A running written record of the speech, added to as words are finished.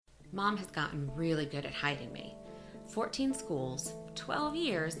Mom has gotten really good at hiding me. 14 schools, 12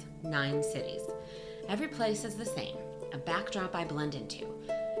 years, 9 cities. Every place is the same, a backdrop I blend into.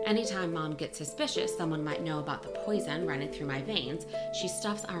 Anytime Mom gets suspicious someone might know about the poison running through my veins, she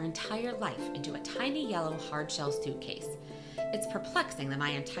stuffs our entire life into a tiny yellow hard-shell suitcase. It's perplexing that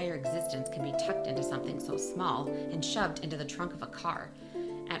my entire existence can be tucked into something so small and shoved into the trunk of a car.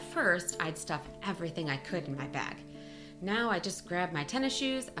 At first, I'd stuff everything I could in my bag. Now I just grab my tennis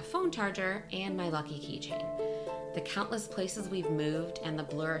shoes, a phone charger, and my lucky keychain. The countless places we've moved and the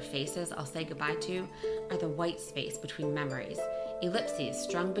blur of faces I'll say goodbye to are the white space between memories, ellipses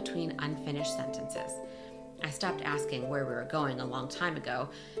strung between unfinished sentences. I stopped asking where we were going a long time ago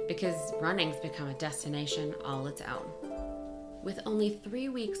because running's become a destination all its own. With only 3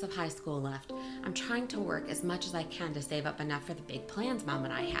 weeks of high school left, I'm trying to work as much as I can to save up enough for the big plans Mom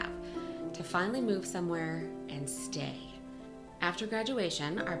and I have, to finally move somewhere and stay. After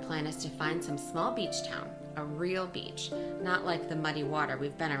graduation, our plan is to find some small beach town, a real beach, not like the muddy water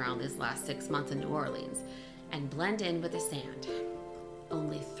we've been around these last 6 months in New Orleans, and blend in with the sand.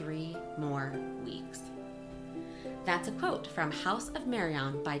 Only 3 more weeks. That's a quote from House of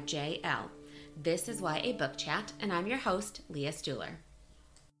Marionne by Elle. This is YA Book Chat, and I'm your host, Leah Stuhler.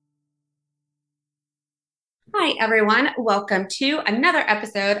 Hi, everyone. Welcome to another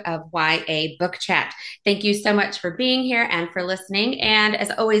episode of YA Book Chat. Thank you so much for being here and for listening, and as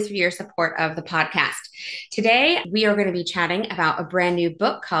always, for your support of the podcast. Today, we are going to be chatting about a brand new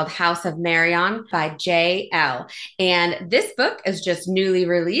book called House of Marionne by Elle. And this book is just newly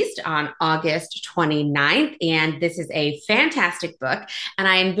released on August 29th, and this is a fantastic book, and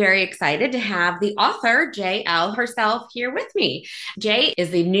I am very excited to have the author, Elle herself, here with me. Jay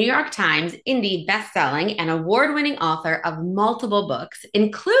is the New York Times indie bestselling and award-winning author of multiple books,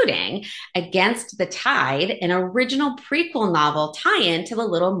 including Against the Tide, an original prequel novel tie-in to the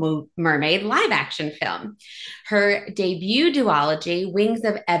Little Mermaid live-action film. Her debut duology, Wings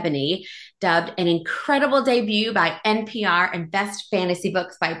of Ebony, dubbed an incredible debut by NPR and Best Fantasy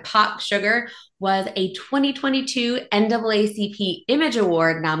Books by Pop Sugar, was a 2022 NAACP Image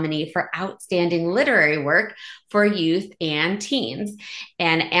Award nominee for Outstanding Literary Work for Youth and Teens,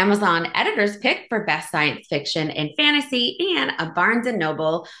 an Amazon Editor's Pick for Best Science Fiction and Fantasy, and a Barnes &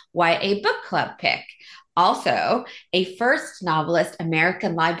 Noble YA Book Club pick. Also, a First Novelist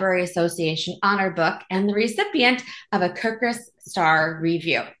American Library Association honor book and the recipient of a Kirkus Star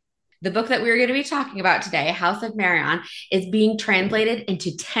Review. The book that we're going to be talking about today, House of Marionne, is being translated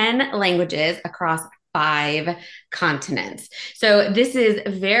into 10 languages across 5 continents. So this is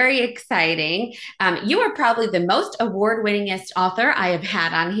very exciting. You are probably the most award-winningest author I have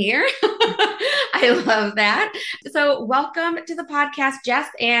had on here. I love that. So welcome to the podcast, Jess.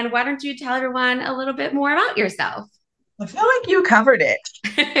 And why don't you tell everyone a little bit more about yourself? I feel like you covered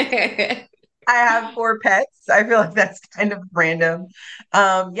it. I have 4 pets. I feel like that's kind of random.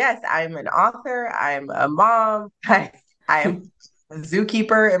 Yes, I'm an author. I'm a mom. I am a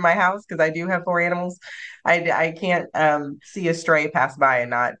zookeeper in my house because I do have 4 animals. I can't see a stray pass by and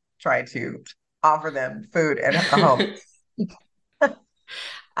not try to offer them food and a home.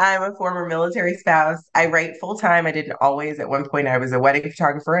 I'm a former military spouse. I write full time. I didn't always. At one point, I was a wedding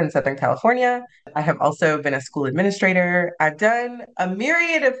photographer in Southern California. I have also been a school administrator. I've done a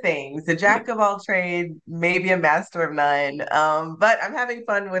myriad of things, a jack of all trades, maybe a master of none. But I'm having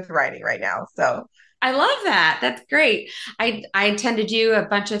fun with writing right now. So I love that. That's great. I tend to do a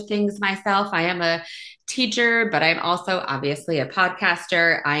bunch of things myself. I am a teacher, but I'm also obviously a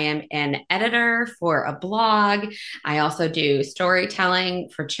podcaster. I am an editor for a blog. I also do storytelling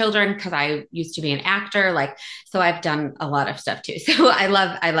for children because I used to be an actor. So I've done a lot of stuff too. So I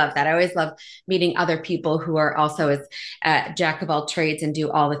love that. I always love meeting other people who are also as jack of all trades and do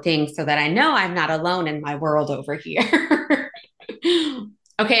all the things so that I know I'm not alone in my world over here.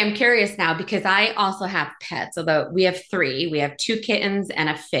 Okay, I'm curious now because I also have pets, although we have 3. We have 2 kittens and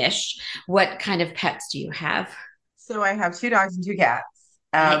a fish. What kind of pets do you have? so I have 2 dogs and 2 cats.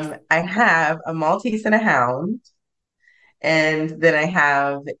 Nice. I have a Maltese and a hound. And then I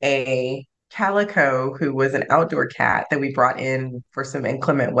have a calico who was an outdoor cat that we brought in for some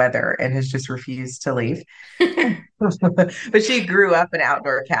inclement weather and has just refused to leave. But she grew up an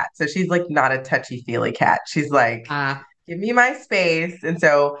outdoor cat. So she's like not a touchy-feely cat. She's like, uh, give me my space. And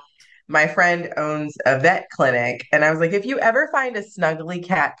so my friend owns a vet clinic. And I was like, if you ever find a snuggly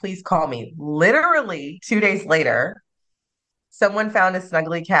cat, please call me. Literally 2 days later, someone found a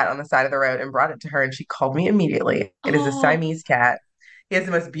snuggly cat on the side of the road and brought it to her, and she called me immediately. It is a oh, Siamese cat. He has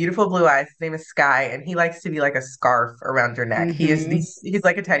the most beautiful blue eyes. His name is Sky, and he likes to be like a scarf around your neck. mhm. He's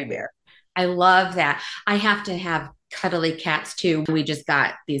like a teddy bear. I love that. I have to have cuddly cats too. We just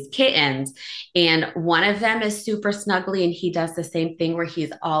got these kittens, and one of them is super snuggly, and he does the same thing where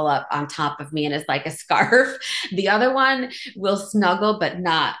he's all up on top of me and is like a scarf. The other one will snuggle, but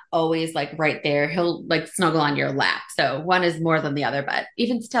not always like right there. He'll like snuggle on your lap. So one is more than the other, but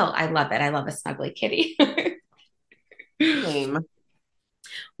even still, I love it. I love a snuggly kitty. Same.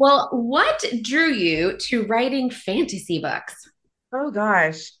 Well, what drew you to writing fantasy books? Oh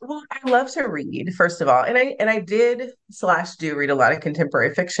gosh. Well, I love to read, first of all. And I did slash do read a lot of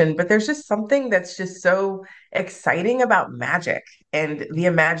contemporary fiction, but there's just something that's just so exciting about magic and the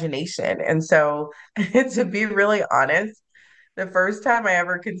imagination. And so to be really honest, the first time I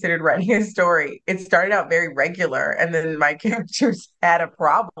ever considered writing a story, it started out very regular, and then my characters had a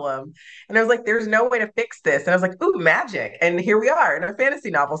problem. And I was like, there's no way to fix this. And I was like, ooh, magic. And here we are in a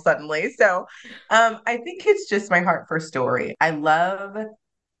fantasy novel suddenly. So I think it's just my heart for story. I love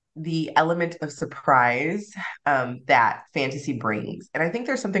the element of surprise that fantasy brings. And I think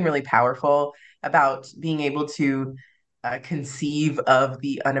there's something really powerful about being able to conceive of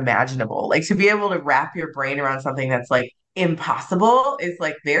the unimaginable. Like to be able to wrap your brain around something that's like impossible is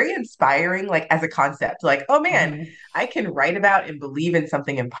like very inspiring, like as a concept. Like, oh man, Mhm. I can write about and believe in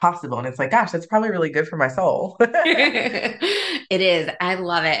something impossible. And it's like, gosh, that's probably really good for my soul. It is. I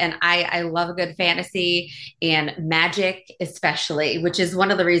love it. And I love a good fantasy and magic, especially, which is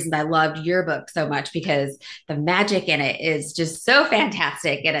one of the reasons I loved your book so much because the magic in it is just so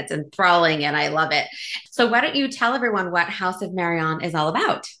fantastic and it's enthralling and I love it. So, why don't you tell everyone what House of Marion is all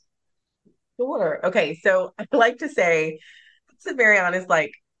about? Sure. Okay. So I like to say that Marianne is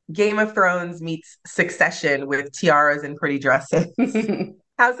like Game of Thrones meets Succession with tiaras and pretty dresses.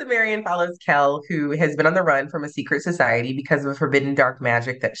 House of Marion follows Kell, who has been on the run from a secret society because of a forbidden dark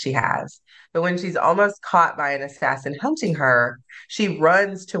magic that she has. But when she's almost caught by an assassin hunting her, she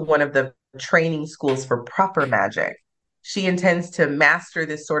runs to one of the training schools for proper magic. She intends to master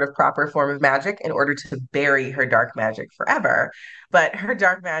this sort of proper form of magic in order to bury her dark magic forever. But her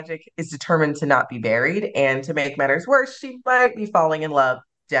dark magic is determined to not be buried. And to make matters worse, she might be falling in love,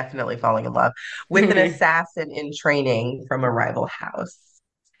 definitely falling in love, with an assassin in training from a rival house.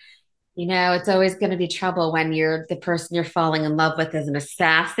 You know, it's always going to be trouble when you're the person you're falling in love with is an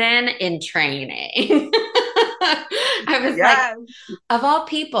assassin in training. I was like, Yes. of all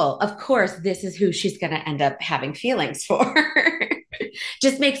people, of course, this is who she's going to end up having feelings for.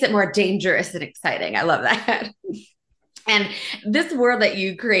 Just makes it more dangerous and exciting. I love that. And this world that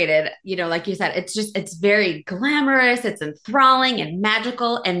you created, you know, like you said, it's very glamorous, it's enthralling and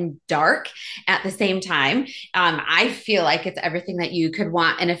magical and dark at the same time. I feel like it's everything that you could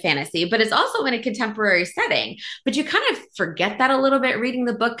want in a fantasy, but it's also in a contemporary setting. But you kind of forget that a little bit reading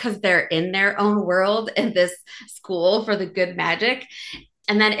the book because they're in their own world in this school for the good magic.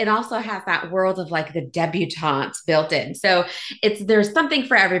 And then it also has that world of like the debutantes built in. So there's something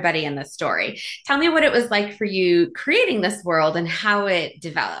for everybody in this story. Tell me what it was like for you creating this world and how it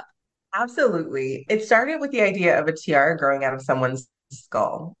developed. Absolutely. It started with the idea of a tiara growing out of someone's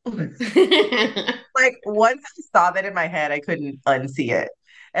skull. Like once I saw that in my head, I couldn't unsee it.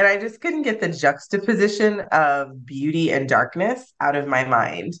 And I just couldn't get the juxtaposition of beauty and darkness out of my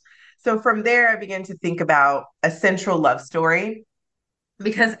mind. So from there, I began to think about a central love story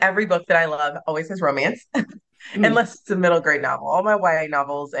because every book that I love always has romance, Mm. unless it's a middle grade novel. All my YA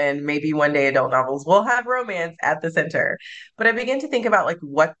novels and maybe one day adult novels will have romance at the center. But I began to think about like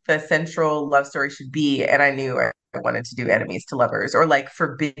what the central love story should be, and I knew I wanted to do enemies to lovers or like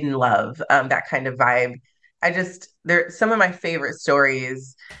forbidden love, that kind of vibe. I just there some of my favorite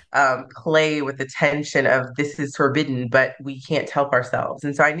stories play with the tension of this is forbidden, but we can't help ourselves.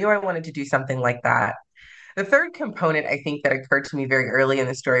 And so I knew I wanted to do something like that. The third component I think that occurred to me very early in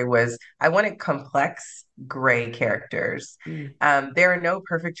the story was I wanted complex gray characters. Mm. There are no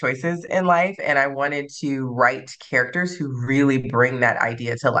perfect choices in life, and I wanted to write characters who really bring that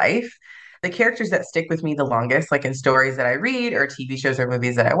idea to life. The characters that stick with me the longest, like in stories that I read or TV shows or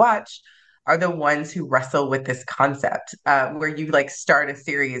movies that I watch, are the ones who wrestle with this concept, where you like start a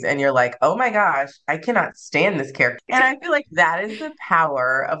series and you're like, oh my gosh, I cannot stand this character. And I feel like that is the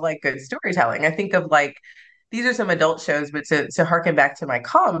power of like good storytelling. I think of like these are some adult shows, but to harken back to my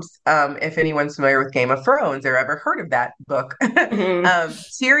comps, if anyone's familiar with Game of Thrones or ever heard of that book, Mhm.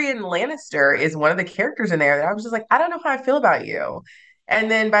 Tyrion Lannister is one of the characters in there that I was just like, I don't know how I feel about you.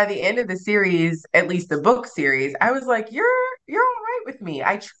 And then by the end of the series, at least the book series, I was like, you're all right with me.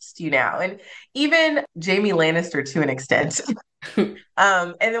 I trust you now. And even Jamie Lannister to an extent. And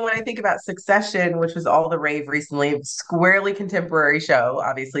then when I think about Succession, which was all the rave recently, squarely contemporary show,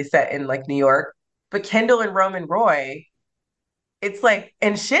 obviously set in like New York, but Kendall and Roman Roy, it's like,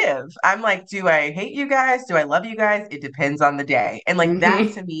 and Shiv, I'm like, do I hate you guys? Do I love you guys? It depends on the day. And like that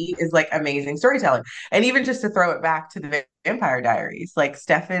Hmm. to me is like amazing storytelling. And even just to throw it back to the Vampire Diaries, like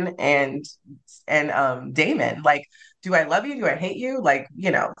Stefan and Damon, like, do I love you? Do I hate you? Like,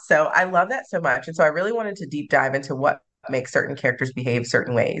 so I love that so much. And so I really wanted to deep dive into what makes certain characters behave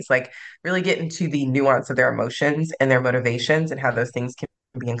certain ways, like really get into the nuance of their emotions and their motivations and how those things can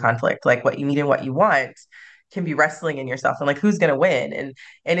be in conflict, like what you need and what you want can be wrestling in yourself and like who's going to win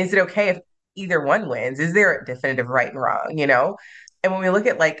and is it okay if either one wins? Is there a definitive right and wrong? And when we look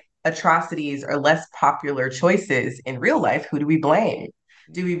at like atrocities or less popular choices in real life, who do we blame?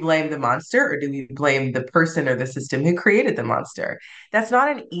 Do we blame the monster or do we blame the person or the system who created the monster? That's not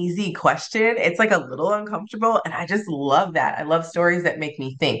an easy question. It's like a little uncomfortable. And I just love that. I love stories that make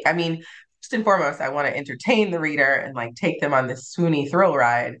me think. I mean, first and foremost, I want to entertain the reader and like take them on this swoony thrill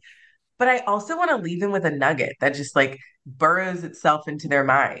ride. But I also want to leave them with a nugget that just like burrows itself into their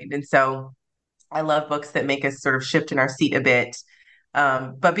mind. And so I love books that make us sort of shift in our seat a bit.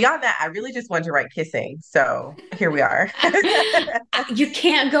 But beyond that, I really just want to write kissing. So here we are. You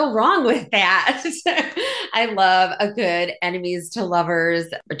can't go wrong with that. I love a good enemies to lovers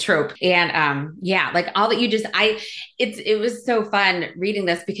trope. And yeah, like all that you just it was so fun reading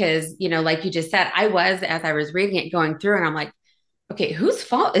this because, like you just said, I was as I was reading it going through and I'm like, okay, whose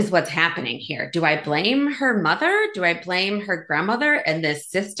fault is what's happening here? Do I blame her mother? Do I blame her grandmother and this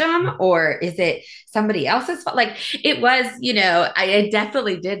system? Or is it somebody else's fault? Like it was, I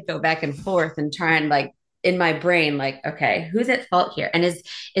definitely did go back and forth and try and like in my brain, like, okay, who's at fault here? And is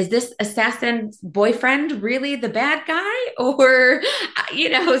this assassin's boyfriend really the bad guy? Or,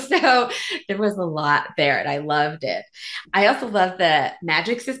 so there was a lot there and I loved it. I also love the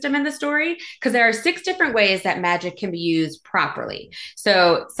magic system in the story because there are 6 different ways that magic can be used properly.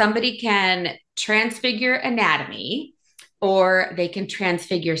 So somebody can transfigure anatomy, or they can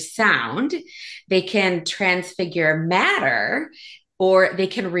transfigure sound, they can transfigure matter, or they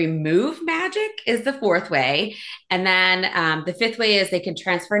can remove magic is the 4th way. And then the 5th way is they can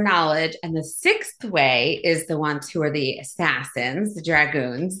transfer knowledge. And the 6th way is the ones who are the assassins, the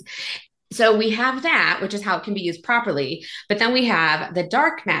dragoons. So we have that, which is how it can be used properly. But then we have the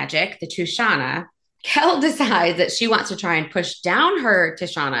dark magic, the Tushana. Kel decides that she wants to try and push down her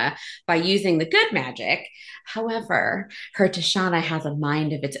Tishana by using the good magic. However, her Tishana has a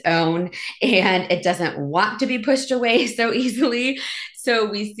mind of its own and it doesn't want to be pushed away so easily. So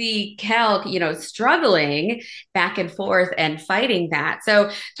we see Kel, struggling back and forth and fighting that. So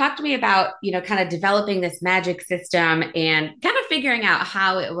talk to me about, kind of developing this magic system and kind of figuring out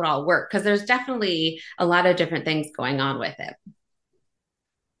how it would all work. Because there's definitely a lot of different things going on with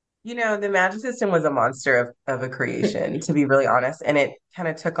The magic system was a monster of a creation, to be really honest. And it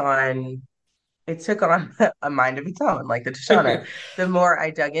took on a mind of its own, like the Tashana. it. The more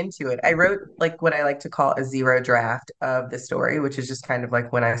I dug into it, I wrote like what I like to call a zero draft of the story, which is just kind of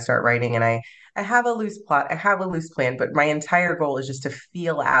like when I start writing and I have a loose plot, I have a loose plan, but my entire goal is just to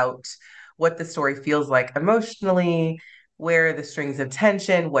feel out what the story feels like emotionally, where are the strings of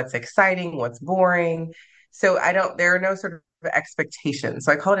tension, what's exciting, what's boring. So there are no sort of expectations.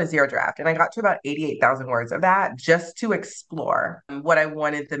 So I call it a zero draft. And I got to about 88,000 words of that just to explore what I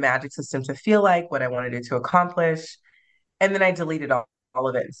wanted the magic system to feel like, what I wanted it to accomplish. And then I deleted all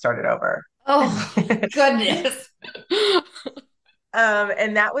of it and started over. Oh, goodness.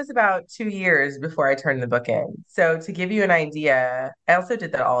 And that was about 2 years before I turned the book in. So to give you an idea, I also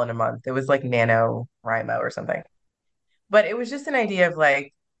did that all in a month. It was like NaNoWriMo or something. But it was just an idea of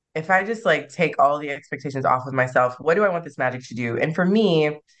like, if I just like take all the expectations off of myself, what do I want this magic to do? And for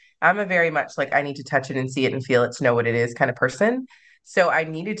me, I'm a very much like I need to touch it and see it and feel it to know what it is kind of person. So I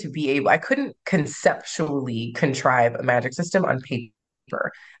needed to be able, I couldn't conceptually contrive a magic system on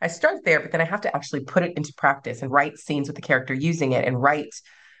paper. I start there, but then I have to actually put it into practice and write scenes with the character using it and write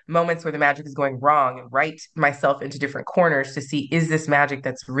moments where the magic is going wrong and write myself into different corners to see is this magic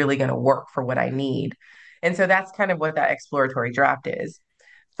that's really going to work for what I need. And so that's kind of what that exploratory draft is.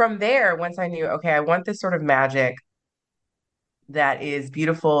 From there, once I knew, okay, I want this sort of magic that is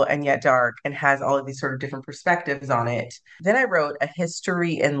beautiful and yet dark and has all of these sort of different perspectives on it. Then I wrote a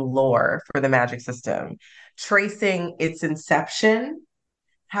history and lore for the magic system, tracing its inception,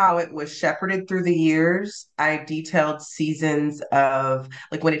 how it was shepherded through the years. I detailed seasons of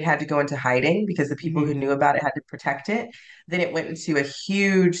like when it had to go into hiding because the people who Mhm. knew about it had to protect it. Then it went into a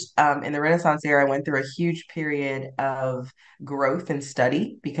huge, in the Renaissance era, I went through a huge period of growth and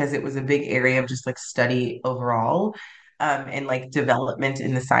study because it was a big area of just like study overall, and like development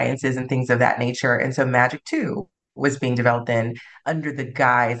in the sciences and things of that nature. And so magic too was being developed in under the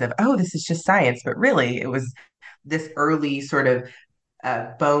guise of, oh, this is just science. But really, it was this early sort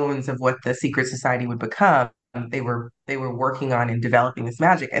of bones of what the secret society would become. They were working on and developing this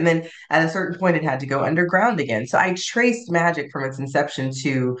magic, and then at a certain point, it had to go underground again. So I traced magic from its inception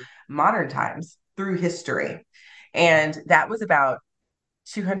to modern times through history, and that was about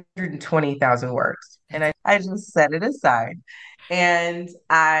 220,000 words. And I just set it aside. And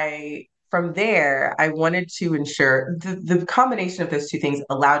from there, I wanted to ensure the combination of those two things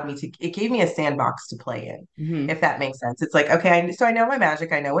allowed me to, it gave me a sandbox to play in, Hmm. if that makes sense. It's like, okay, so I know my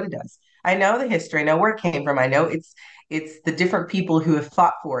magic, I know what it does. I know the history, I know where it came from. I know it's the different people who have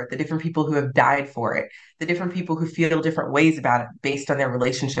fought for it, the different people who have died for it, the different people who feel different ways about it based on their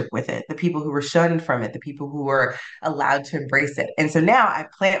relationship with it, the people who were shunned from it, the people who were allowed to embrace it. And so now I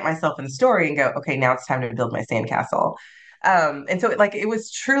plant myself in the story and go, okay, now it's time to build my sandcastle. And so it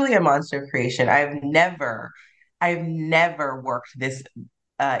was truly a monster of creation. I've never worked this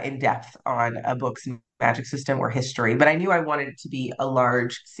in depth on a book's magic system or history, but I knew I wanted it to be a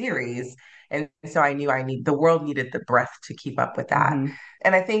large series. And so I knew the world needed the breadth to keep up with that. Hmm.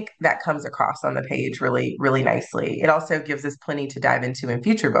 And I think that comes across on the page really, really nicely. It also gives us plenty to dive into in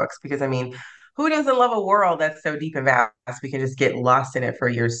future books because I mean, who doesn't love a world that's so deep and vast we can just get lost in it for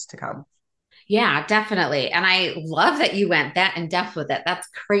years to come? Yeah, definitely. And I love that you went that in depth with it. That's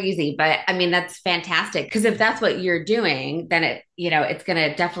crazy. But I mean, that's fantastic. Because if that's what you're doing, then it's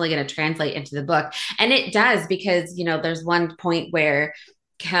definitely going to translate into the book. And it does because, there's one point where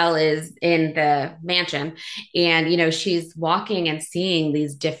Kel is in the mansion and, she's walking and seeing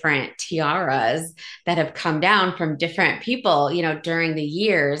these different tiaras that have come down from different people, during the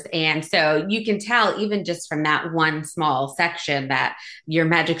years. And so you can tell, even just from that one small section, that your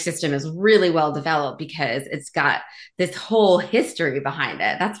magic system is really well developed because it's got this whole history behind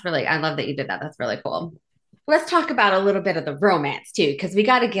it. I love that you did that. That's really cool. Let's talk about a little bit of the romance too, because we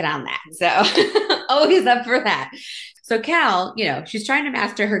got to get on that. So, always up for that. So Cal, she's trying to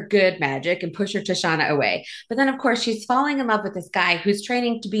master her good magic and push her Tashana away. But then, of course, she's falling in love with this guy who's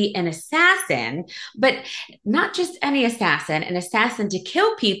training to be an assassin, but not just any assassin, an assassin to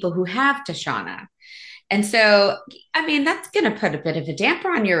kill people who have Tashana. And so, I mean, that's going to put a bit of a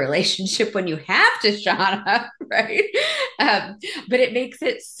damper on your relationship when you have to Shauna, right? Um, but it makes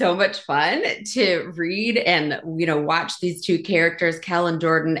it so much fun to read and, watch these two characters, Kel and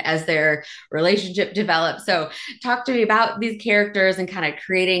Jordan, as their relationship develops. So, talk to me about these characters and kind of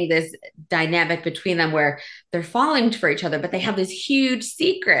creating this dynamic between them where they're falling for each other, but they have this huge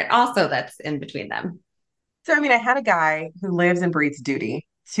secret also that's in between them. So, I mean, I had a guy who lives and breathes duty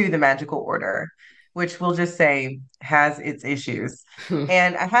to the magical order, which we'll just say has its issues.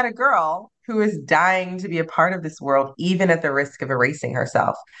 And I had a girl who is dying to be a part of this world, even at the risk of erasing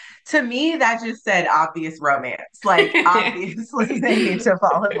herself. To me, that just said obvious romance. Like, obviously, they need to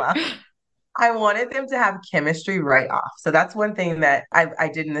fall in love. I wanted them to have chemistry right off. So that's one thing that I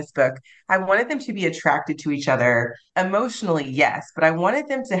did in this book. I wanted them to be attracted to each other emotionally, yes, but I wanted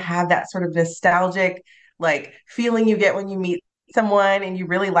them to have that sort of nostalgic, like feeling you get when you meet someone and you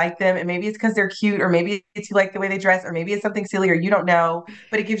really like them. And maybe it's because they're cute, or maybe it's you like the way they dress, or maybe it's something silly, or you don't know,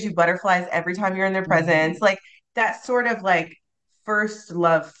 but it gives you butterflies every time you're in their presence. Mhm. Like that sort of like first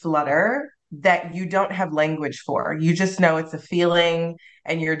love flutter that you don't have language for. You just know it's a feeling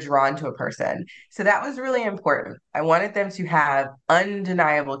and you're drawn to a person. So that was really important. I wanted them to have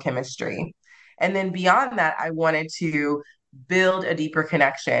undeniable chemistry. And then beyond that, I wanted to build a deeper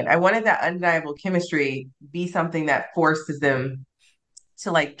connection. I wanted that undeniable chemistry be something that forces them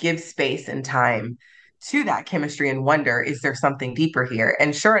to like give space and time to that chemistry and wonder, is there something deeper here?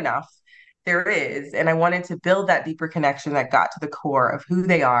 And sure enough, there is. And I wanted to build that deeper connection that got to the core of who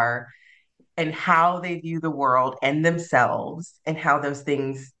they are and how they view the world and themselves and how those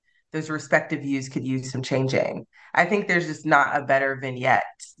respective views could use some changing. I think there's just not a better vignette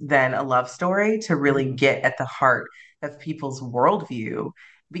than a love story to really Mhm. get at the heart of people's worldview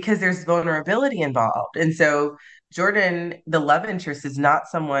because there's vulnerability involved. And so Jordan, the love interest, is not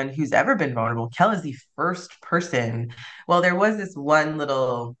someone who's ever been vulnerable. Kel is the first person. Well, there was this one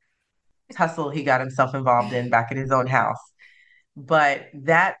little tussle he got himself involved in back at his own house, but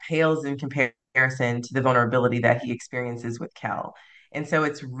that pales in comparison to the vulnerability that he experiences with Kel. And so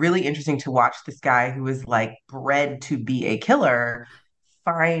it's really interesting to watch this guy who is like bred to be a killer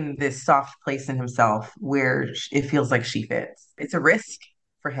find this soft place in himself where it feels like she fits. It's a risk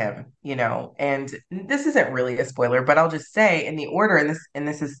for him. And this isn't really a spoiler, but I'll just say in the order in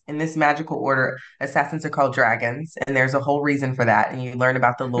this magical order, assassins are called dragons, and there's a whole reason for that. And you learn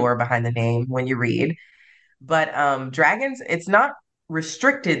about the lore behind the name when you read. But dragons, it's not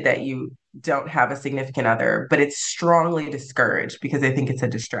restricted that you don't have a significant other, but it's strongly discouraged because I think it's a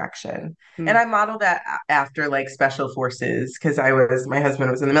distraction. And Mm. I modeled that after like special forces because my husband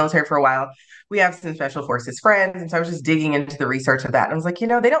was in the military for a while. We have some special forces friends. And so I was just digging into the research of that. And I was like, they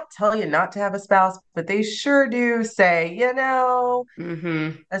don't tell you not to have a spouse, but they sure do say, Hmm.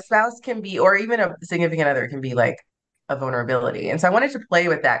 a spouse can be, or even a significant other can be like a vulnerability. And so I wanted to play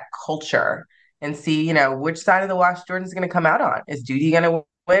with that culture and see, which side of the wash Jordan's going to come out on. Is duty going to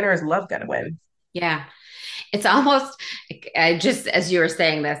win or is love going to win? Yeah. It's almost, I just as you were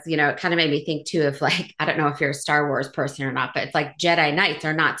saying this, it kind of made me think too of like, I don't know if you're a Star Wars person or not, but it's like Jedi Knights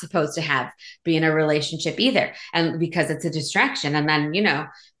are not supposed to be in a relationship either. And because it's a distraction. And then,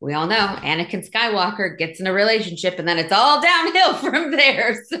 we all know Anakin Skywalker gets in a relationship and then it's all downhill from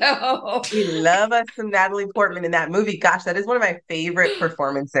there. So We love us some Natalie Portman in that movie. Gosh, that is one of my favorite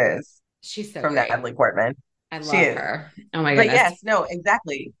performances she's so from great. Natalie Portman. I She love is. her. Oh my But goodness. yes, no,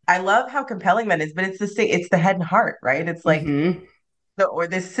 exactly. I love how compelling that is, but it's the same, it's the head and heart, right? It's like Hmm. or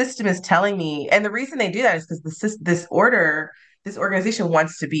this system is telling me, and the reason they do that is because this organization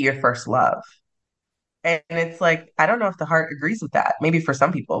wants to be your first love. And it's like, I don't know if the heart agrees with that. Maybe for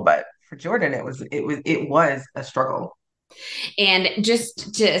some people, but for Jordan, it was a struggle. And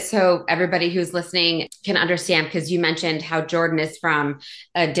just so everybody who's listening can understand, because you mentioned how Jordan is from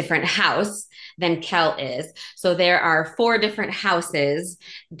a different house than Kel is. So there are four different houses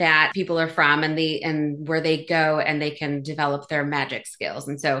that people are from, and where they go and they can develop their magic skills.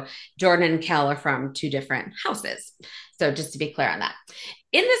 And so Jordan and Kel are from two different houses. So just to be clear on that.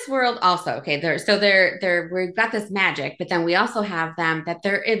 In this world also, okay, they're we've got this magic, but then we also have them that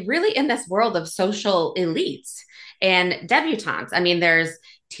they're really in this world of social elites and debutantes. I mean, there's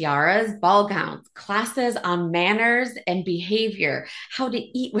tiaras, ball gowns, classes on manners and behavior, how to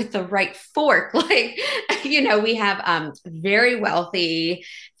eat with the right fork. Like, we have very wealthy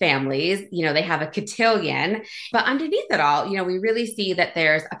families, they have a cotillion, but underneath it all, we really see that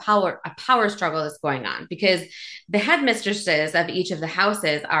there's a power struggle that's going on because the headmistresses of each of the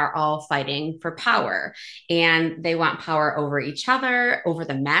houses are all fighting for power and they want power over each other, over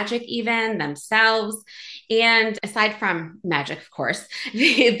the magic, even themselves. And aside from magic, of course,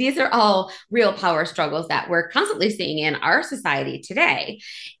 these are all real power struggles that we're constantly seeing in our society today.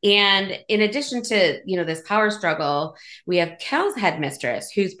 And in addition to, this power struggle, we have Kel's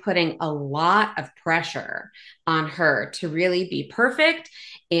headmistress who's putting a lot of pressure on her to really be perfect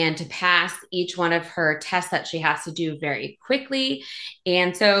and to pass each one of her tests that she has to do very quickly.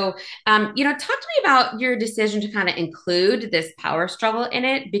 And so, talk to me about your decision to kind of include this power struggle in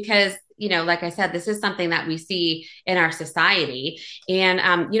it, because like I said, this is something that we see in our society, and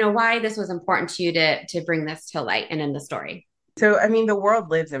why this was important to you to bring this to light and in the story. So, I mean, the world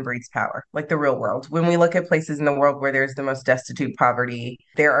lives and breathes power, like the real world. When we look at places in the world where there's the most destitute poverty,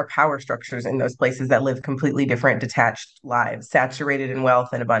 there are power structures in those places that live completely different, detached lives, saturated in wealth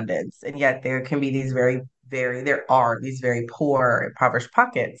and abundance. And yet there can be these there are these very poor, impoverished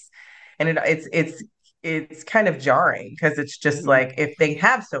pockets. And it's kind of jarring because it's just Mhm. like if they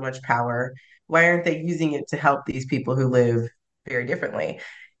have so much power, why aren't they using it to help these people who live very differently?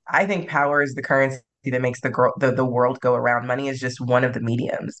 I think power is the currency that makes the world go around. Money is just one of the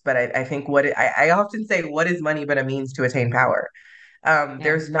mediums. But I think I often say, what is money but a means to attain power? Yeah.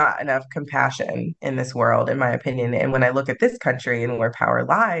 There's not enough compassion in this world, in my opinion. And when I look at this country and where power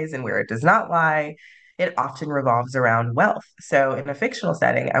lies and where it does not lie, it often revolves around wealth. So in a fictional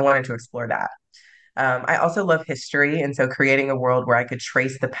setting, I wanted to explore that. I also love history. And so creating a world where I could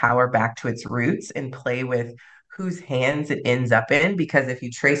trace the power back to its roots and play with whose hands it ends up in. Because if you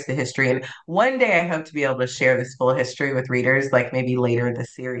trace the history, and one day I hope to be able to share this full history with readers, like maybe later in the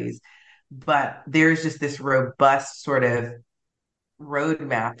series. But there's just this robust sort of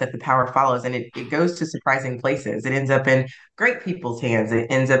roadmap that the power follows, and it goes to surprising places. It ends up in great people's hands, it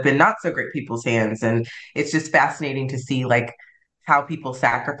ends up in not so great people's hands, and it's just fascinating to see like how people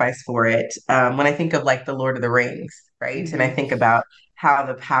sacrifice for it. When I think of like the Lord of the Rings, right, and I Hmm. think about how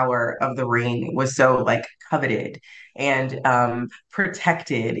the power of the ring was so like coveted and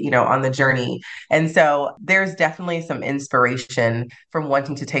protected, on the journey. And so there's definitely some inspiration from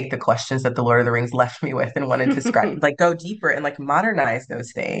wanting to take the questions that the Lord of the Rings left me with and wanted to like go deeper and like modernize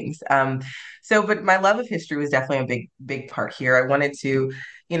those things. But my love of history was definitely a big part here. I wanted to,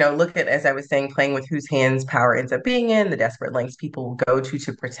 look at, as I was saying, playing with whose hands power ends up being in, the desperate lengths people will go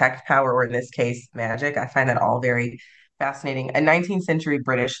to protect power, or in this case, magic. I find that all very fascinating. A 19th century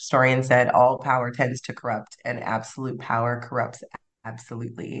British historian said, all power tends to corrupt, and absolute power corrupts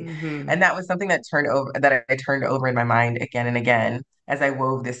absolutely. Hmm. And that was something that I turned over in my mind again and again as I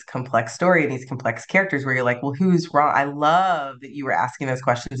wove this complex story and these complex characters where you're like, well, who's wrong? I love that you were asking those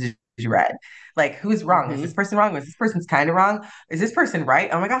questions as you read. Like, who's wrong? Is this Hmm. person wrong? Is this person's kind of wrong? Is this person right?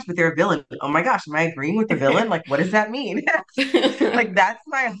 Oh my gosh, but they're a villain. Oh my gosh, am I agreeing with the villain? Like, what does that mean? Like, that's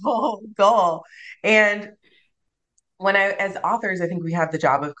my whole goal. And as authors, I think we have the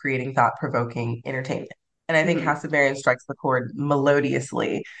job of creating thought-provoking entertainment. And I think Hmm. House of Marion strikes the chord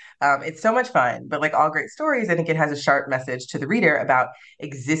melodiously. It's so much fun, but like all great stories, I think it has a sharp message to the reader about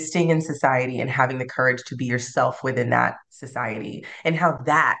existing in society and having the courage to be yourself within that society and how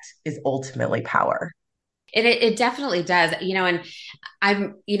that is ultimately power. It definitely does, and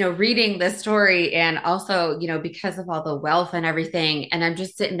I'm, reading this story and also, because of all the wealth and everything. And I'm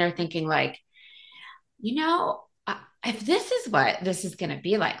just sitting there thinking, like, if this is what this is going to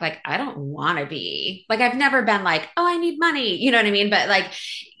be like, I don't want to be like, I've never been like, oh, I need money. You know what I mean? But like,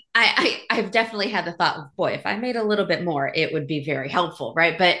 I've definitely had the thought of, boy, if I made a little bit more, it would be very helpful,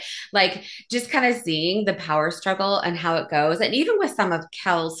 right? But like just kind of seeing the power struggle and how it goes, and even with some of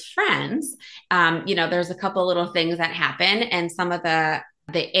Kel's friends, there's a couple little things that happen, and some of the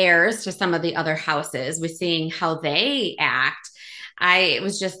heirs to some of the other houses, with seeing how they act. I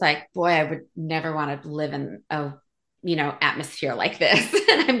was just like, boy, I would never want to live in a atmosphere like this.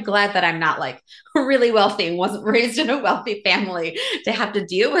 And I'm glad that I'm not like really wealthy and wasn't raised in a wealthy family to have to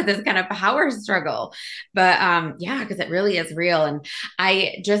deal with this kind of power struggle. But yeah, because it really is real. And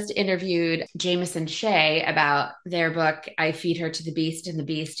I just interviewed Jameson Shea about their book, I Feed Her to the Beast and the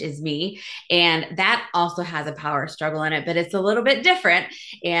Beast is Me. And that also has a power struggle in it, but it's a little bit different.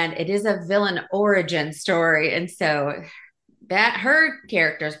 And it is a villain origin story. And so that her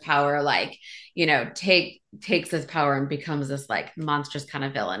character's power, like, takes his power and becomes this like monstrous kind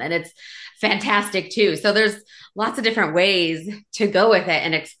of villain. And it's fantastic too. So there's lots of different ways to go with it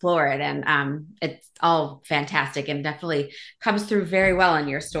and explore it. And it's all fantastic and definitely comes through very well in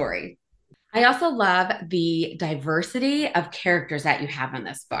your story. I also love the diversity of characters that you have in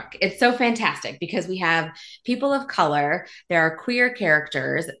this book. It's so fantastic because we have people of color, there are queer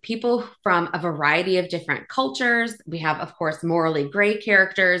characters, people from a variety of different cultures. We have, of course, morally gray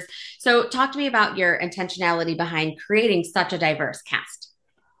characters. So, talk to me about your intentionality behind creating such a diverse cast.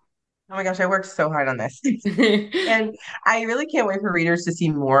 Oh my gosh, I worked so hard on this. And I really can't wait for readers to see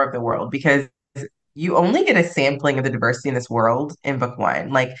more of the world because you only get a sampling of the diversity in this world in book one.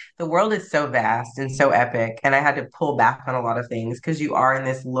 Like the world is so vast and so epic. And I had to pull back on a lot of things because you are in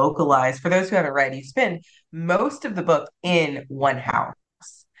this localized, for those who haven't read, you spend most of the book in one house.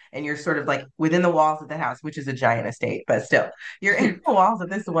 And you're sort of like within the walls of the house, which is a giant estate, but still, you're in the walls of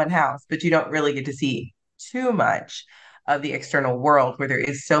this one house, but you don't really get to see too much of the external world where there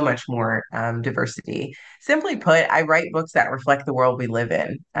is so much more diversity. Simply put, I write books that reflect the world we live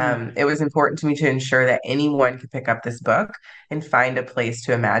in. It was important to me to ensure that anyone could pick up this book and find a place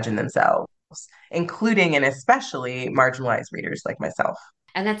to imagine themselves, including and especially marginalized readers like myself.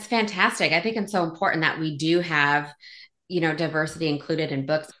 And that's fantastic. I think it's so important that we do have, diversity included in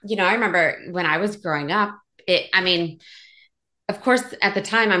books. I remember when I was growing up, I mean, of course, at the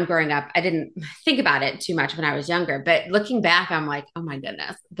time I'm growing up, I didn't think about it too much when I was younger. But looking back, I'm like, oh my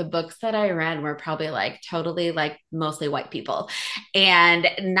goodness, the books that I read were probably like totally like mostly white people, and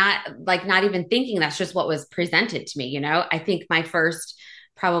not even thinking that's just what was presented to me. I think my first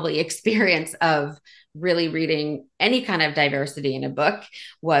probably experience of really reading any kind of diversity in a book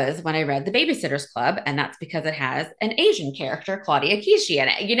was when I read The Babysitter's Club, and that's because it has an Asian character, Claudia Kishi, in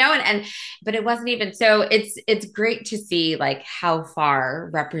it, and but it wasn't even so. It's great to see like how far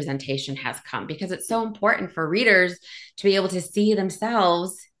representation has come, because it's so important for readers to be able to see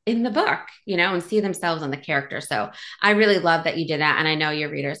themselves in the book, and see themselves in the character. So I really love that you did that, and I know your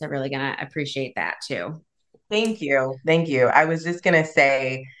readers are really going to appreciate that too. Thank you. Thank you. I was just going to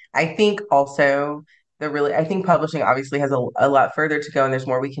say, I think also I think publishing obviously has a lot further to go and there's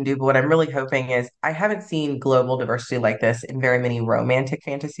more we can do. But what I'm really hoping is I haven't seen global diversity like this in very many romantic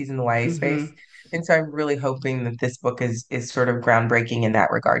fantasies in the YA space. Mm-hmm. And so I'm really hoping that this book is sort of groundbreaking in that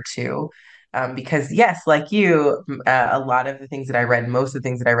regard too. Because yes, like you, a lot of the things that I read, most of the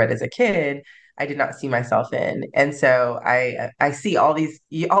things that I read as a kid, I did not see myself in. And so I see all these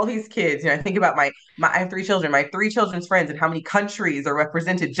kids, I think about I have three children, my three children's friends, and how many countries are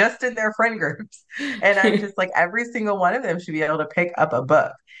represented just in their friend groups. And I'm just like, every single one of them should be able to pick up a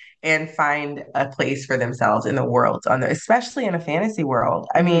book and find a place for themselves in the world, especially in a fantasy world.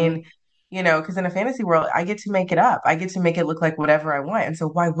 I Mm-hmm. mean, because in a fantasy world, I get to make it up. I get to make it look like whatever I want. And so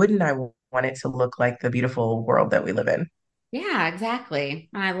why wouldn't I want it to look like the beautiful world that we live in? Yeah, exactly.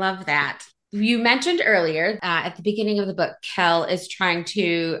 I love that. You mentioned earlier at the beginning of the book, Kel is trying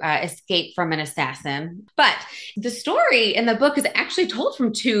to escape from an assassin. But the story in the book is actually told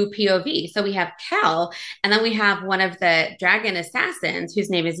from two POV. So we have Kel, and then we have one of the dragon assassins whose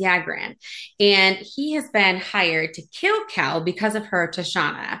name is Yagran. And he has been hired to kill Kel because of her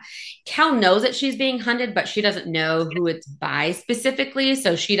Tashana. Kel knows that she's being hunted, but she doesn't know who it's by specifically.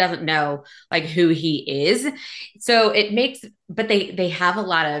 So she doesn't know like who he is. So it makes, but they have a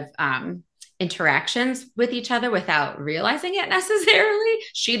lot of interactions with each other without realizing it necessarily.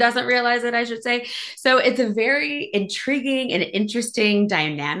 She doesn't realize it, I should say. So it's a very intriguing and interesting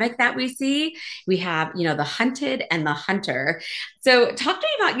dynamic that we see. We have, the hunted and the hunter. So talk to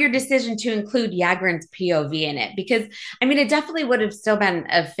me about your decision to include Yagran's POV in it, because I mean, it definitely would have still been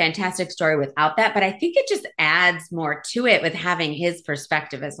a fantastic story without that, but I think it just adds more to it with having his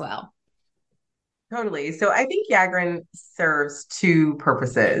perspective as well. Totally. So I think Yagran serves two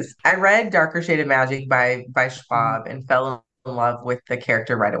purposes. I read Darker Shade of Magic by Mhm. Schwab and fell in love with the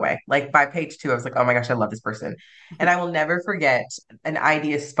character right away. Like by page two, I was like, oh my gosh, I love this person. And I will never forget an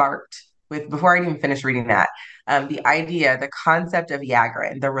idea sparked with before I even finished reading that. The idea, the concept of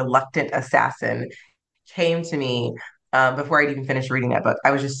Yagran, the reluctant assassin, came to me before I'd even finished reading that book.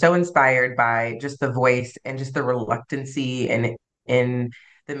 I was just so inspired by just the voice and just the reluctancy and in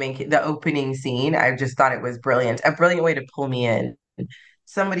the opening scene. I just thought it was brilliant, a brilliant way to pull me in.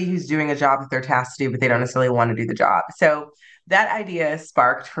 Somebody who's doing a job that they're tasked to do, but they don't necessarily want to do the job. So that idea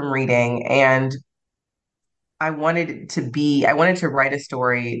sparked from reading, and I wanted to write a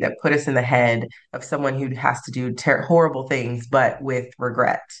story that put us in the head of someone who has to do horrible things, but with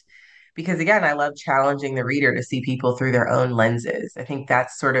regret. Because again, I love challenging the reader to see people through their own lenses. I think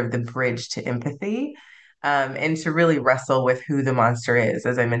that's sort of the bridge to empathy, and to really wrestle with who the monster is,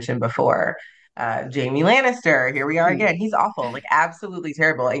 as I mentioned before. Jamie Lannister, here we are again. He's awful, like absolutely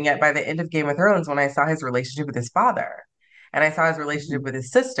terrible. And yet, by the end of Game of Thrones, when I saw his relationship with his father and I saw his relationship with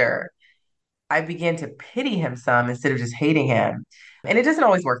his sister, I began to pity him some instead of just hating him. And it doesn't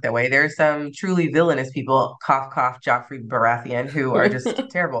always work that way. There are some truly villainous people, cough, cough, Joffrey Baratheon, who are just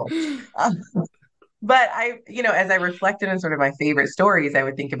terrible. Um, but as I reflected on sort of my favorite stories, I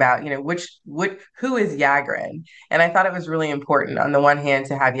would think about, who is Yagran? And I thought it was really important, on the one hand,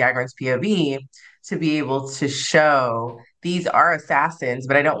 to have Yagran's POV to be able to show these are assassins,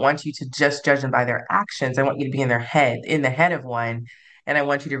 but I don't want you to just judge them by their actions. I want you to be in the head of one, and I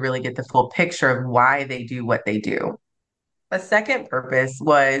want you to really get the full picture of why they do what they do. A second purpose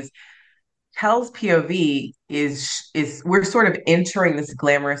was Hell's POV is we're sort of entering this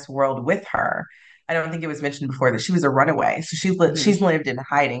glamorous world with her. I don't think it was mentioned before that she was a runaway, so she's Mhm. lived in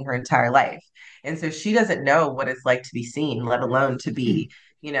hiding her entire life, and so she doesn't know what it's like to be seen, let alone to be,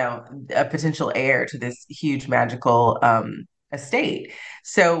 a potential heir to this huge magical estate.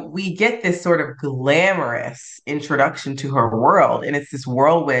 So we get this sort of glamorous introduction to her world, and it's this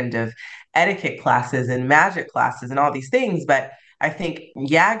whirlwind of etiquette classes and magic classes and all these things, but I think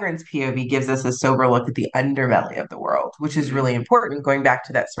Yagran's POV gives us a sober look at the underbelly of the world, which is Mhm. really important, going back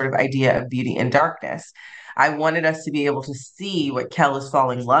to that sort of idea of beauty and darkness. I wanted us to be able to see what Kel is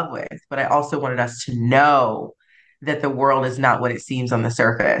falling in love with, but I also wanted us to know that the world is not what it seems on the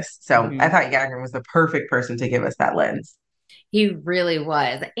surface. So I Mhm. thought Yagran was the perfect person to give us that lens. He really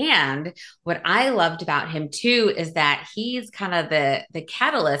was. And what I loved about him too is that he's kind of the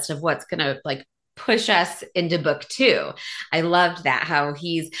catalyst of what's going to like push us into book two. I loved that how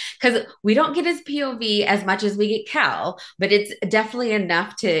he's because we don't get his POV as much as we get Cal, but it's definitely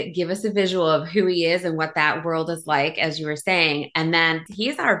enough to give us a visual of who he is and what that world is like, as you were saying. And then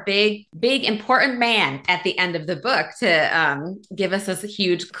he's our big important man at the end of the book to give us this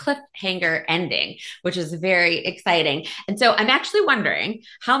huge cliffhanger ending, which is very exciting. And so I'm actually wondering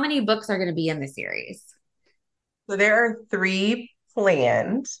how many books are going to be in the series? So there are three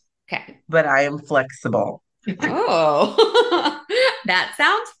planned, Okay. but I am flexible. Oh, that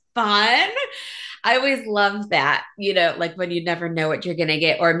sounds fun. I always love that, like when you never know what you're going to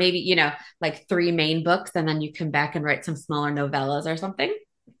get, or maybe, like three main books and then you come back and write some smaller novellas or something.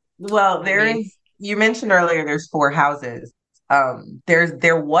 Well, I mean, you mentioned earlier there's four houses.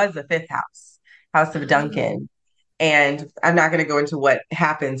 There was a fifth house, House of Duncan. And I'm not going to go into what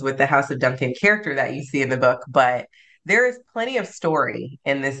happens with the House of Duncan character that you see in the book, but there is plenty of story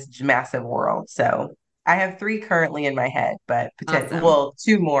in this massive world. So I have three currently in my head, but awesome. well,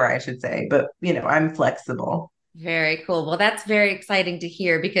 two more, I should say. But I'm flexible. Very cool. Well, that's very exciting to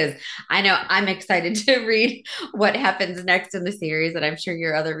hear because I know I'm excited to read what happens next in the series, and I'm sure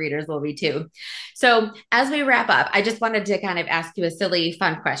your other readers will be too. So, as we wrap up, I just wanted to kind of ask you a silly,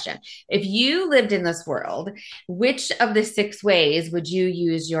 fun question. If you lived in this world, which of the six ways would you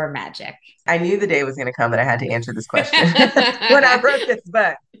use your magic? I knew the day was going to come that I had to answer this question when I wrote this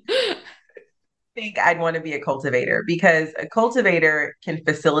book. Think I'd want to be a cultivator because a cultivator can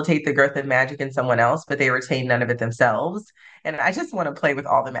facilitate the growth of magic in someone else, but they retain none of it themselves. And I just want to play with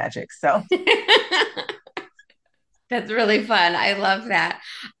all the magic. So, That's really fun. I love that.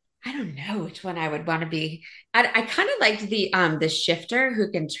 I don't know which one I would want to be. I kind of liked the shifter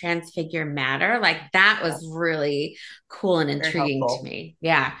who can transfigure matter. Like that was yes, really cool and very intriguing to helpful. me.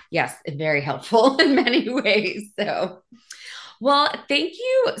 Yeah, yes, very helpful in many ways. So, well, thank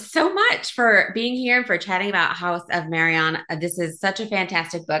you so much for being here and for chatting about House of Marionne. This is such a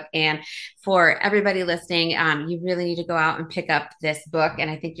fantastic book, and for everybody listening, you really need to go out and pick up this book, and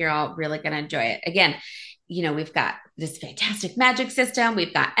I think you're all really going to enjoy it. Again, we've got this fantastic magic system.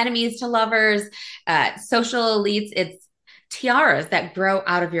 We've got enemies to lovers, social elites. It's tiaras that grow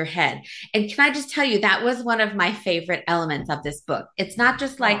out of your head. And can I just tell you, that was one of my favorite elements of this book. It's not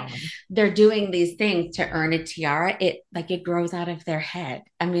just like Um, they're doing these things to earn a tiara. It grows out of their head.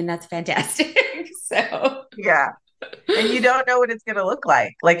 I mean, that's fantastic. So yeah. And you don't know what it's going to look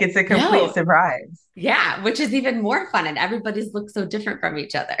like. Like it's a complete no, surprise. yeah, which is even more fun. And everybody's look so different from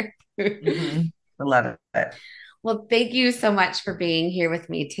each other. Hmm. I love it. Well, thank you so much for being here with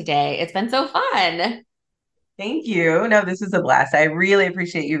me today. It's been so fun. Thank you. No, this was a blast. I really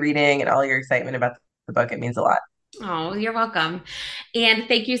appreciate you reading and all your excitement about the book. It means a lot. Oh, you're welcome. And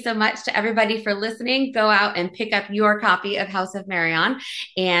thank you so much to everybody for listening. Go out and pick up your copy of House of Marionne,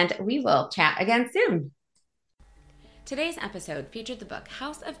 and we will chat again soon. Today's episode featured the book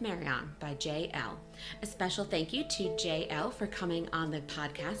House of Marionne by Elle. A special thank you to Elle for coming on the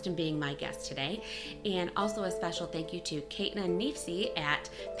podcast and being my guest today. And also a special thank you to Kaitna Neefsey at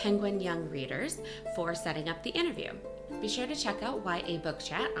Penguin Young Readers for setting up the interview. Be sure to check out YA Book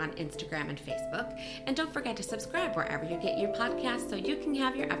Chat on Instagram and Facebook. And don't forget to subscribe wherever you get your podcasts so you can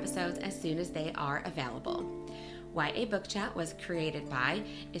have your episodes as soon as they are available. YA Book Chat was created by,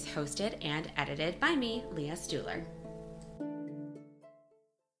 is hosted, and edited by me, Leah Stuhler.